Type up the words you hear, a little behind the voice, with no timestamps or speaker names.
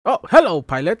Oh, hello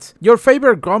pilots! Your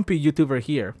favorite grumpy YouTuber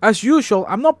here. As usual,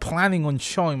 I'm not planning on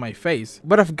showing my face,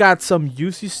 but I've got some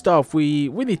juicy stuff we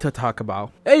need to talk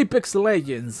about. Apex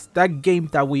Legends, that game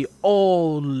that we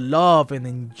all love and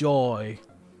enjoy,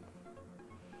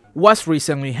 was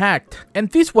recently hacked.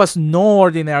 And this was no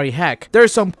ordinary hack.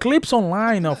 There's some clips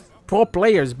online of pro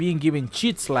players being given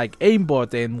cheats like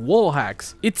aimbot and wall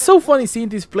hacks. It's so funny seeing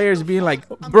these players being like,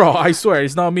 bro, I swear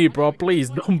it's not me, bro, please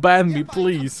don't ban me,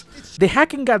 please. The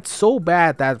hacking got so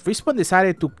bad that Respawn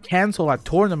decided to cancel a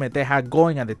tournament they had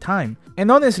going at the time.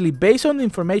 And honestly, based on the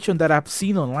information that I've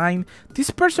seen online, this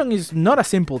person is not a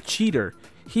simple cheater.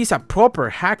 He's a proper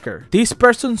hacker. This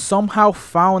person somehow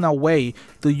found a way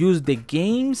to use the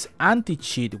game's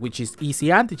anti-cheat, which is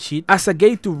easy anti-cheat, as a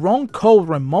way to run code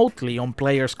remotely on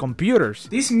players' computers.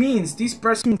 This means this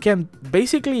person can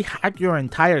basically hack your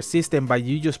entire system by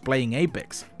you just playing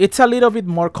Apex. It's a little bit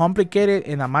more complicated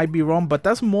and I might be wrong, but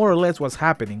that's more or less what's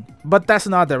happening. But that's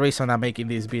not the reason I'm making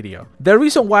this video. The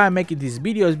reason why I'm making this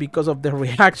video is because of the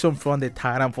reaction from the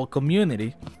Titanfall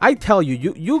community. I tell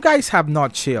you, you guys have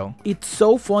not chilled. It's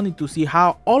so funny to see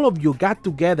how all of you got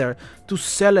together to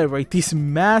celebrate this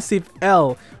massive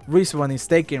L Respawn is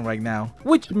taking right now,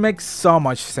 which makes so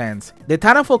much sense. The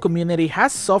Titanfall community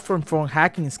has suffered from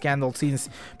hacking scandals since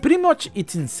pretty much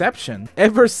its inception.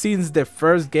 Ever since the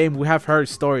first game, we have heard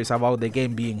stories about the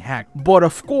game being hacked. But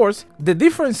of course, the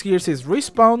difference here is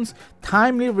Respawn's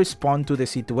timely response to the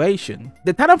situation.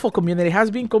 The Titanfall community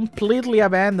has been completely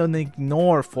abandoned and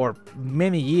ignored for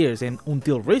many years, and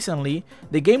until recently,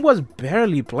 the game was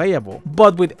barely playable.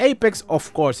 But with Apex,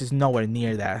 of course, it's nowhere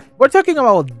near that. We're talking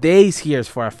about days here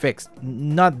for a fix,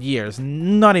 not years,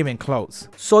 not even close.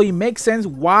 So it makes sense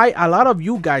why a lot of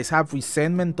you guys have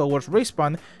resentment towards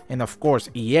Respawn and of course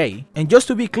EA. And just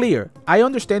to be clear, I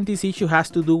understand this issue has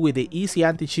to do with the easy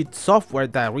anti-cheat software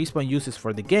that Respawn uses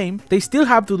for the game. They still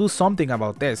have to do something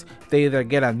about this. They either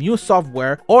get a new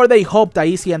software or they hope that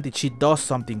easy anti-cheat does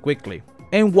something quickly.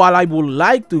 And while I would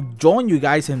like to join you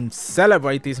guys and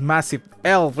celebrate this massive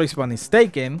L Respawn is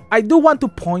taken, I do want to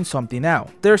point something out.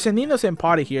 There's an innocent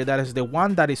party here that is the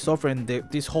one that is suffering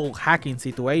this whole hacking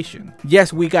situation.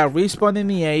 Yes, we got Respawn and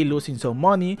EA losing some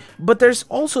money, but there's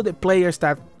also the players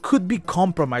that could be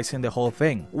compromising the whole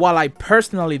thing. While I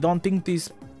personally don't think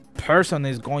this person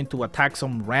is going to attack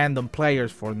some random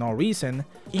players for no reason,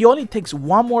 it only takes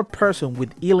one more person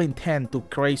with ill intent to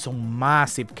create some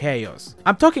massive chaos.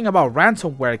 I'm talking about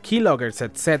ransomware, keyloggers,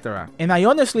 etc. And I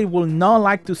honestly would not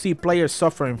like to see players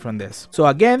suffering from this. So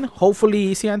again, hopefully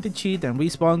Easy Anti-Cheat and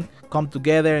Respawn come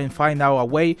together and find out a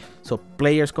way so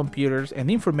players' computers and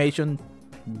information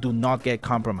do not get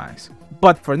compromised.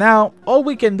 But for now, all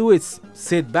we can do is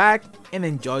sit back and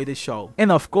enjoy the show.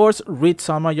 And of course, read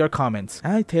some of your comments.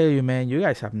 I tell you, man, you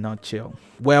guys have not chilled.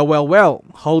 Well,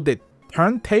 hold the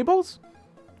turntables?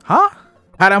 Huh?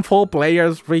 Titanfall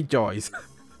players rejoice.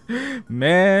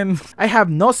 Man, I have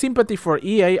no sympathy for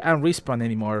EA and Respawn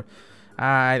anymore.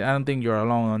 I don't think you're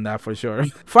alone on that for sure.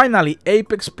 Finally,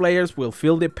 Apex players will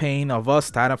feel the pain of us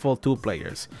Titanfall 2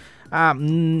 players.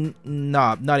 No,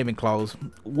 not even close.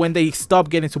 When they stop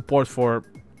getting support for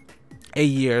 8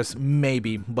 years,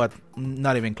 maybe, but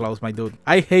not even close, my dude.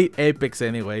 I hate Apex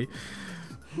anyway.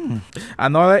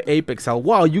 Another Apex out.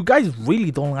 Wow, you guys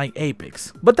really don't like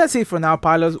Apex. But that's it for now,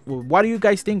 pilots. What do you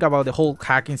guys think about the whole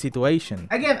hacking situation?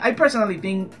 Again, I personally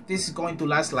think this is going to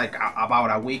last like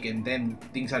about a week and then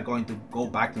things are going to go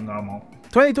back to normal.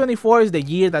 2024 is the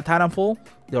year that Titanfall,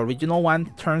 the original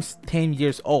one, turns 10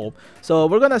 years old. So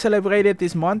we're gonna celebrate it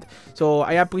this month. So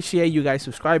I appreciate you guys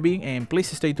subscribing and please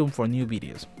stay tuned for new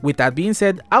videos. With that being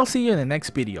said, I'll see you in the next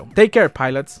video. Take care,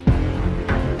 pilots.